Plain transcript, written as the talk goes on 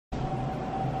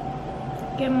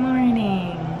Good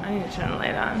morning. I need to turn the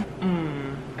light on.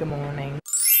 Good morning.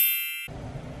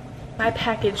 My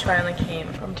package finally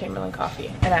came from Chamberlain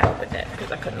Coffee and I opened it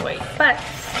because I couldn't wait. But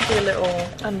do a little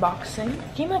unboxing.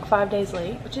 It came like 5 days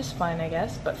late, which is fine I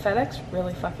guess, but FedEx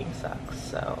really fucking sucks.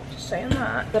 So just saying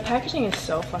that. The packaging is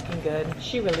so fucking good.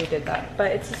 She really did that.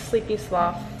 But it's a Sleepy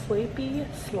Sloth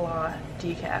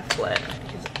decaf blend.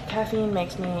 Because caffeine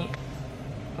makes me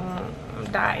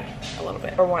die a little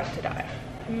bit, or want to die.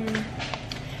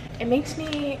 It makes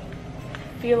me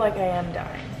feel like I am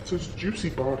dying. It says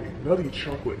juicy body, nutty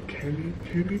chocolate,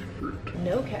 candied fruit.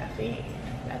 No caffeine.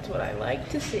 That's what I like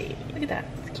to see. Look at that.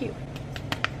 It's cute.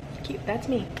 It's cute. That's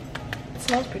me. It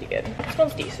smells pretty good. It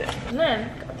smells decent. And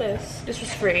then got this. This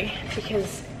was free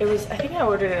because it was, I think I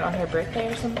ordered it on her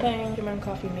birthday or something. Chamberlain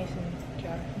Coffee Mason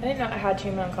jar. I didn't know I had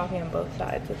Chamberlain Coffee on both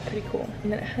sides. That's pretty cool.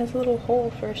 And then it has a little hole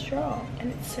for a straw.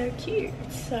 And it's so cute.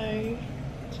 It's so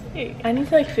cute. I need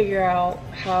to like figure out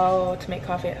how to make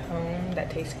coffee at home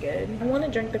that tastes good. I want to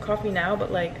drink the coffee now,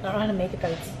 but like I don't know how to make it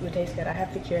that it would taste good. I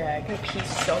have to Keurig. I pee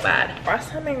so bad. Last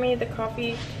time I made the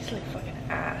coffee, it tasted like fucking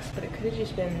ass, but it could have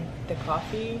just been the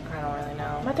coffee. I don't really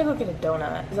know. I'm about to go get a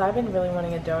donut because I've been really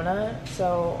wanting a donut,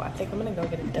 so I think I'm gonna go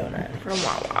get a donut from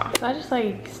Wawa. So I just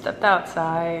like stepped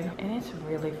outside and it's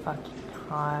really fucking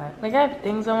hot. Like I have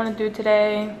things I want to do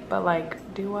today, but like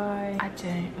do I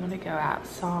don't want to go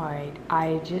outside.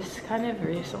 I just kind of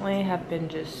recently have been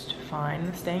just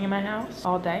fine staying in my house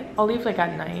all day. I'll leave like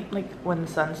at night, like when the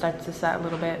sun starts to set a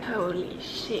little bit. Holy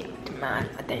shit, man,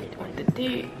 I don't want to do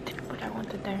it, but I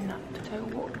want a donut. So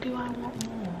what do I want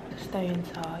more? To stay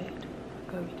inside,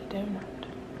 go get a donut.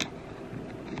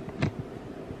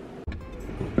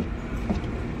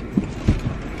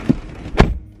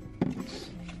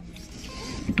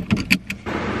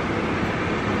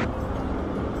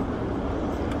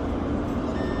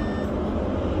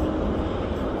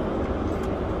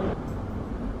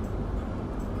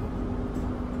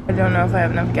 I don't know if I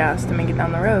have enough gas to make it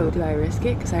down the road. Do I risk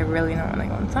it? Because I really don't want to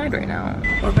go inside right now.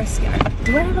 Or risking it.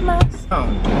 Do I have a mask? Oh,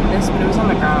 this, but it was on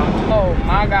the ground. Oh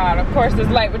my god, of course this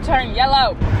light would turn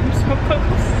yellow. I'm so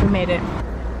close. We made it.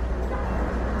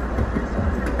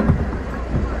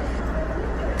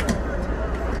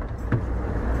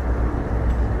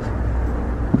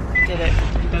 We did it.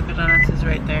 Dunkin' Donuts is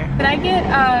right there. Did I get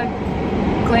a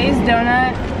glazed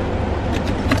donut?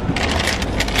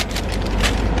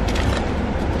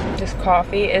 This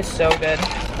coffee is so good.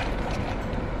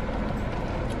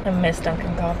 I miss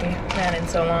Dunkin' coffee. I had it in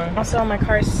so long. Also, my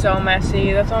car is so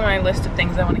messy. That's on my list of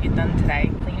things I want to get done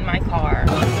today. Clean my car.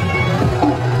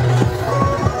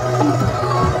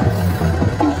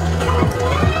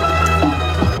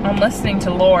 I'm listening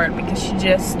to Lorde because she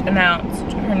just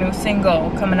announced her new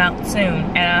single coming out soon,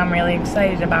 and I'm really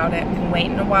excited about it. I've been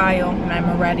waiting a while and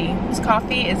I'm ready. This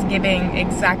coffee is giving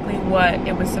exactly what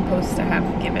it was supposed to have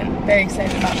given. Very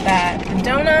excited about that. The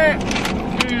donut,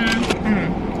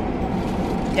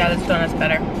 yeah, this donut's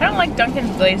better. I don't like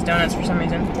Dunkin's glazed donuts for some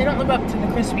reason. They don't live up to the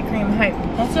Krispy Kreme hype.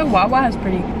 Also, Wawa has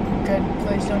pretty good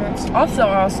glazed donuts. Also,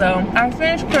 I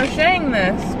finished crocheting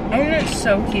this. And it's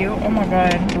so cute. Oh my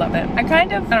god, love it. I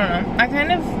kind of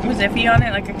was iffy on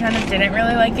it. Like I kind of didn't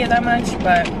really like it that much,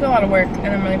 but it's a lot of work and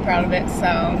I'm really proud of it. So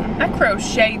I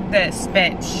crocheted this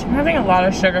bitch. I'm having a lot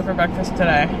of sugar for breakfast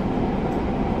today.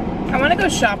 I want to go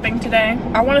shopping today.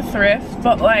 I want to thrift,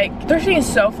 but like thrifting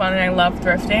is so fun and I love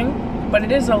thrifting. But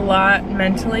it is a lot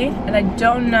mentally, and I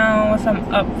don't know if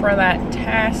I'm up for that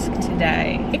task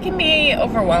today. It can be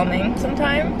overwhelming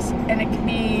sometimes, and it can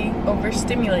be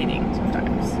overstimulating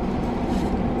sometimes.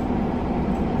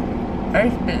 I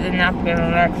just did not get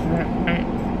an accident.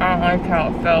 I don't like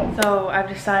how it felt. So I've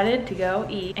decided to go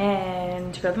eat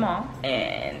and to go to the mall,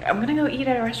 and I'm gonna go eat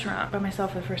at a restaurant by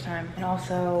myself for the first time, and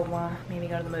also maybe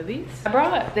go to the movies. I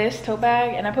brought this tote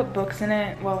bag and I put books in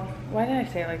it. Well, why did I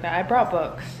say it like that? I brought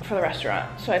books for the restaurant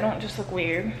so I don't just look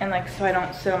weird, and like so I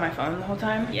don't sit on my phone the whole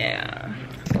time. Yeah,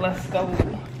 let's go.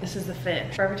 This is the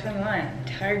fit. Forever 21,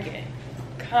 Target,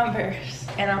 Converse,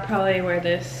 and I'll probably wear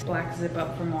this black zip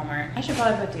up from Walmart. I should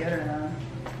probably put deodorant on.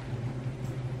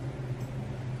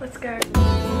 Let's go.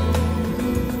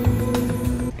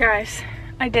 Guys,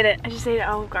 I did it. I just ate at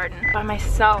Olive Garden by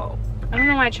myself. I don't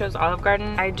know why I chose Olive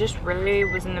Garden. I just really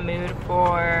was in the mood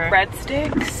for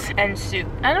breadsticks and soup.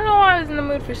 I don't know why I was in the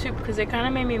mood for soup because it kind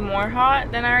of made me more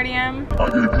hot than I already am.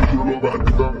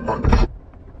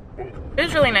 It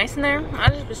was really nice in there. I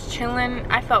just was chilling.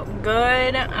 I felt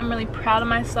good. I'm really proud of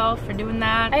myself for doing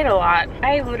that. I ate a lot.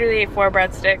 I literally ate 4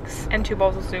 breadsticks and 2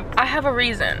 bowls of soup. I have a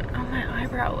reason. Oh, my eyebrows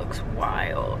brow looks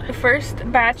wild. The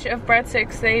first batch of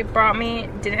breadsticks they brought me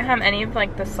didn't have any of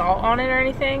like the salt on it or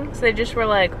anything. So they just were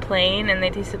like plain and they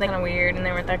tasted kind of weird and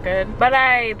they weren't that good. But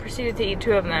I proceeded to eat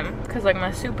 2 of them because like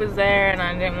my soup was there and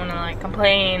I didn't want to like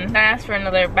complain. I asked for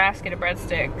another basket of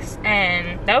breadsticks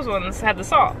and those ones had the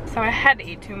salt. So I had to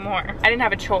eat 2 more. I didn't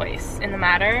have a choice in the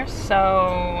matter, so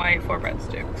I ate 4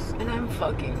 breadsticks. And I'm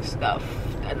fucking stuffed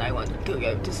and I want to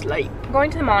go to sleep. I'm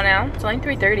going to the mall now. It's only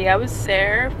 3:30. I was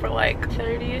there for like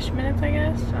 30-ish minutes, I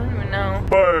guess. I don't even know.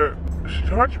 But she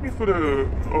charged me for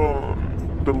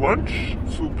the lunch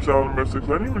soup salad and breadsticks.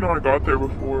 I didn't even know I got there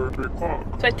before 3 o'clock.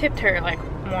 So I tipped her like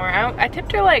more. I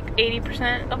tipped her like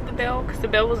 80% of the bill because the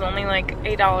bill was only like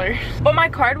 $8. But my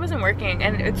card wasn't working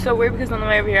and it's so weird because on the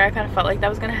way over here I kind of felt like that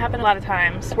was gonna happen a lot of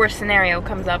times. Worst scenario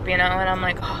comes up, you know, and I'm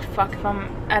like, oh fuck, if I'm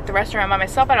at the restaurant by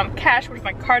myself, I don't have cash, what if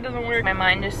my card doesn't work? My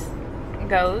mind just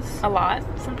goes a lot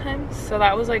sometimes, so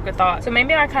that was like the thought. So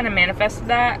maybe I kind of manifested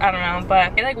that, I don't know,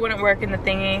 but it like wouldn't work in the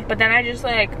thingy. But then I just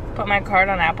like put my card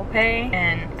on Apple Pay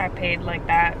and I paid like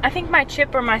that. I think my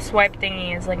chip or my swipe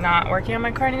thingy is like not working on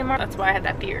my card anymore. That's why I had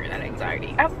that fear, that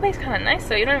anxiety. Apple Pay's kind of nice,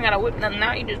 so you don't even gotta whip nothing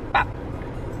out, you just bop,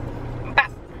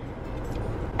 bop,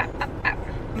 bop, bop, bop.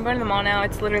 I'm going to the mall now.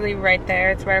 It's literally right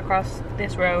there. It's right across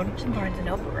this road. There's some Barnes &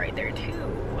 Noble right there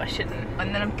too. I shouldn't.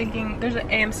 And then I'm thinking there's an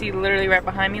AMC literally right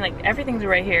behind me. Like everything's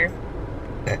right here.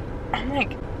 I'm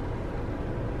like,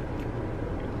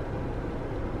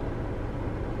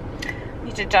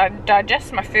 need to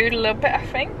digest my food a little bit, I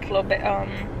think. A little bit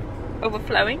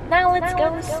overflowing. Now let's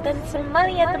go spend some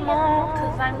money at the mall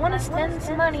because I want to spend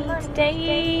some money today.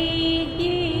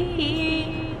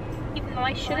 Even though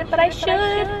I shouldn't, but I should.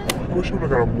 I wish I would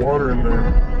have got water in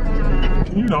there.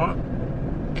 Can you not?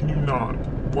 Can you not?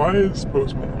 Why is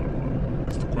Post Malone on?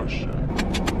 That's the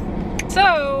question. So,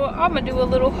 I'm gonna do a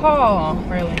little haul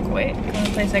really quick. The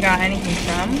only place I got anything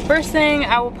from. First thing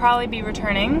I will probably be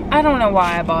returning. I don't know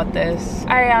why I bought this.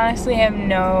 I honestly have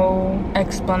no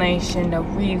explanation, no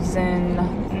reason.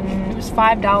 It was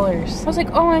 $5. I was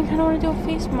like, oh, I kind of want to do a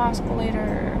face mask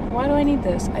later. Why do I need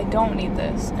this? I don't need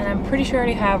this. And I'm pretty sure I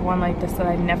already have one like this that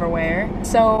I never wear.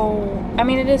 So, I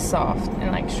mean, it is soft and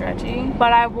like stretchy,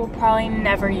 but I will probably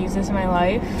never use this in my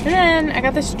life. And then I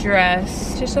got this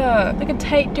dress, just like a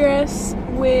tight dress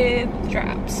with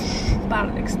straps.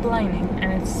 About explaining,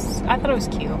 and I thought it was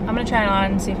cute. I'm gonna try it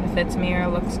on and see if it fits me or it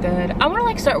looks good. I wanna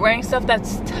like start wearing stuff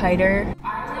that's tighter.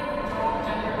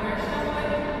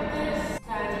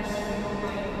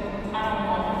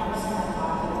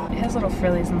 Little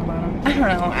frillies on the bottom. I don't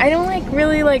know. I don't like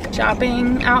really like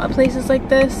shopping out of places like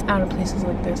this.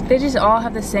 They just all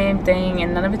have the same thing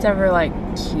and none of it's ever like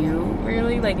cute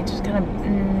really. Like it's just kind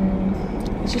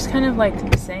of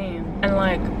like the same. And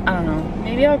like, I don't know.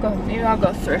 Maybe I'll go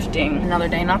thrifting another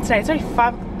day. Not today. It's already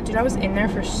 5. Dude, I was in there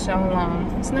for so long.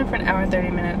 I was in there for an hour and 30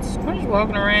 minutes. I'm just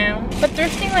walking around. But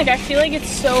thrifting, like I feel like it's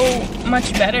so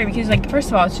much better because like first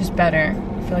of all it's just better.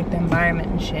 Like the environment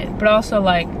and shit, but also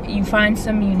like you find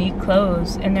some unique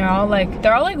clothes and they're all like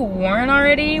worn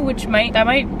already, which might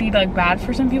be like bad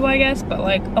for some people I guess, but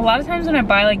like a lot of times when I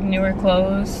buy like newer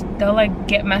clothes they'll like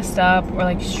get messed up or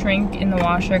like shrink in the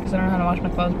washer because I don't know how to wash my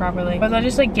clothes properly, but they'll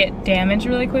just like get damaged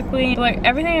really quickly. But, like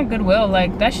everything at Goodwill,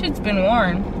 like that shit's been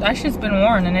worn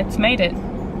and it's made it.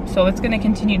 So it's gonna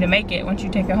continue to make it once you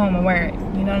take it home and wear it.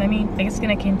 You know what I mean? Like it's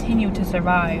gonna continue to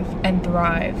survive and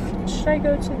thrive. Should I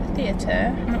go to the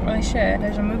theater? I'm not really sure.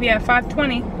 There's a movie at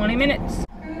 5:20, 20 minutes.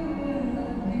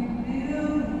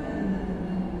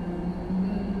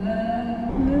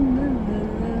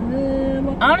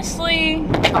 Honestly,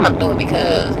 I'm gonna do it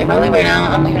because if I leave right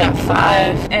now, I'm leaving at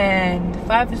 5. And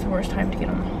 5 is the worst time to get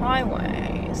on the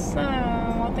highway. So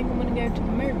I think I'm gonna go to the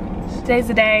movies. Today's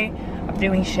the day of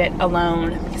doing shit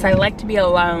alone because I like to be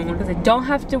alone because I don't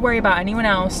have to worry about anyone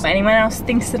else. What anyone else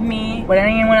thinks of me, what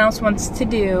anyone else wants to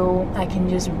do. I can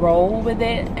just roll with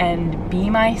it and be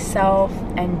myself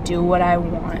and do what I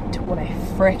want, what I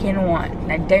freaking want.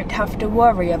 And I don't have to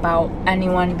worry about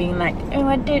anyone being like, oh,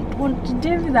 I didn't want to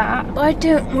do that. I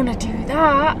don't want to do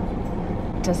that.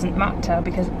 It doesn't matter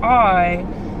because I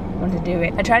want to do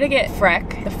it. I tried to get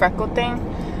the freckle thing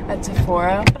at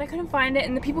Sephora, but I couldn't find it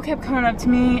and the people kept coming up to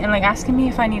me and like asking me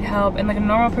if I need help, and like a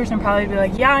normal person probably would be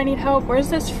like, yeah, I need help, where's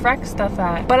this freck stuff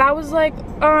at? But I was like,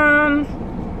 I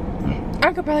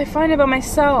could probably find it by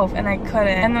myself, and I couldn't.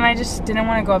 And then I just didn't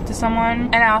want to go up to someone,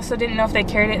 and I also didn't know if they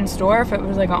carried it in store, if it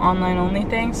was like an online only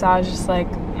thing, so I was just like,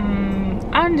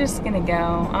 I'm just gonna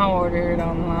go, I'll order it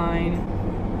online.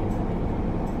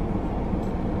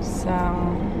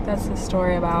 So that's the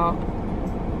story about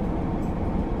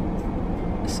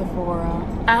Sephora.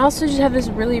 I also just have this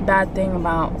really bad thing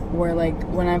about where like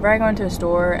whenever I go into a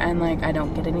store and like I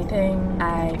don't get anything,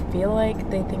 I feel like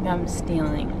they think I'm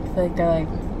stealing. I feel like they're like,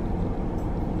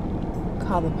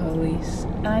 call the police.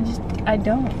 And I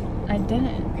didn't.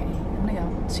 Okay, I'm gonna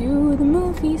go to the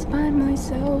movies by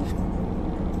myself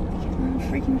because I'm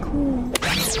freaking cool.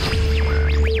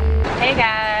 Hey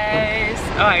guys.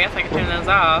 Oh, I guess I can turn those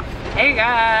off. Hey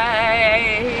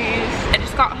guys. I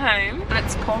just got home and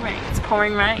it's pouring. It's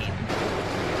pouring rain.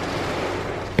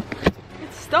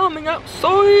 It's storming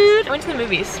outside. I went to the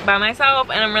movies by myself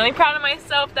and I'm really proud of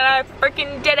myself that I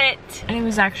freaking did it. And it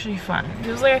was actually fun. It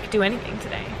was like I could do anything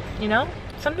today, you know?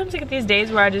 Sometimes I get these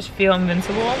days where I just feel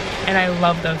invincible and I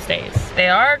love those days. They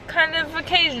are kind of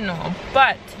occasional,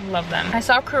 but love them. I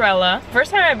saw Cruella.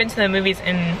 First time I've been to the movies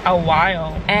in a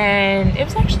while and it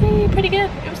was actually pretty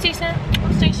good. It was decent. It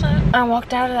was decent. I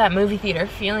walked out of that movie theater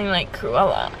feeling like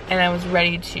Cruella and I was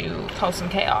ready to cause some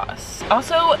chaos.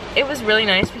 Also, it was really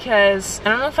nice because I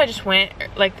don't know if I just went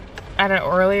like at an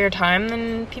earlier time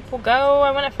than people go.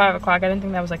 I went at 5 o'clock. I didn't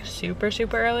think that was like super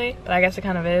early, but I guess it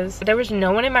kind of is. But there was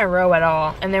no one in my row at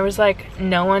all, and there was like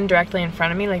no one directly in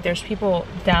front of me. Like there's people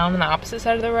down on the opposite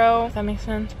side of the row, if that makes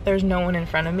sense. There's no one in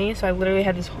front of me, so I literally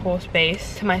had this whole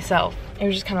space to myself. It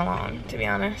was just kind of long, to be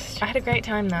honest. I had a great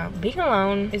time though. Being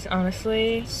alone is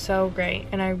honestly so great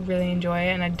and I really enjoy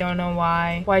it, and I don't know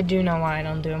why. Well, I do know why I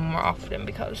don't do it more often,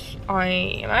 because I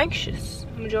am anxious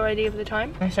the majority of the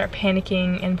time. I start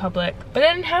panicking in public, but it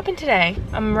didn't happen today.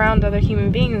 I'm around other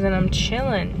human beings and I'm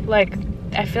chilling. Like,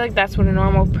 I feel like that's what a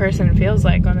normal person feels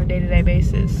like on a day-to-day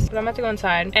basis. But I'm about to go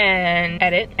inside and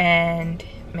edit and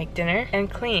make dinner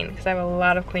and clean, because I have a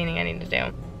lot of cleaning I need to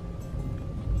do.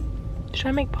 Should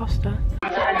I make pasta?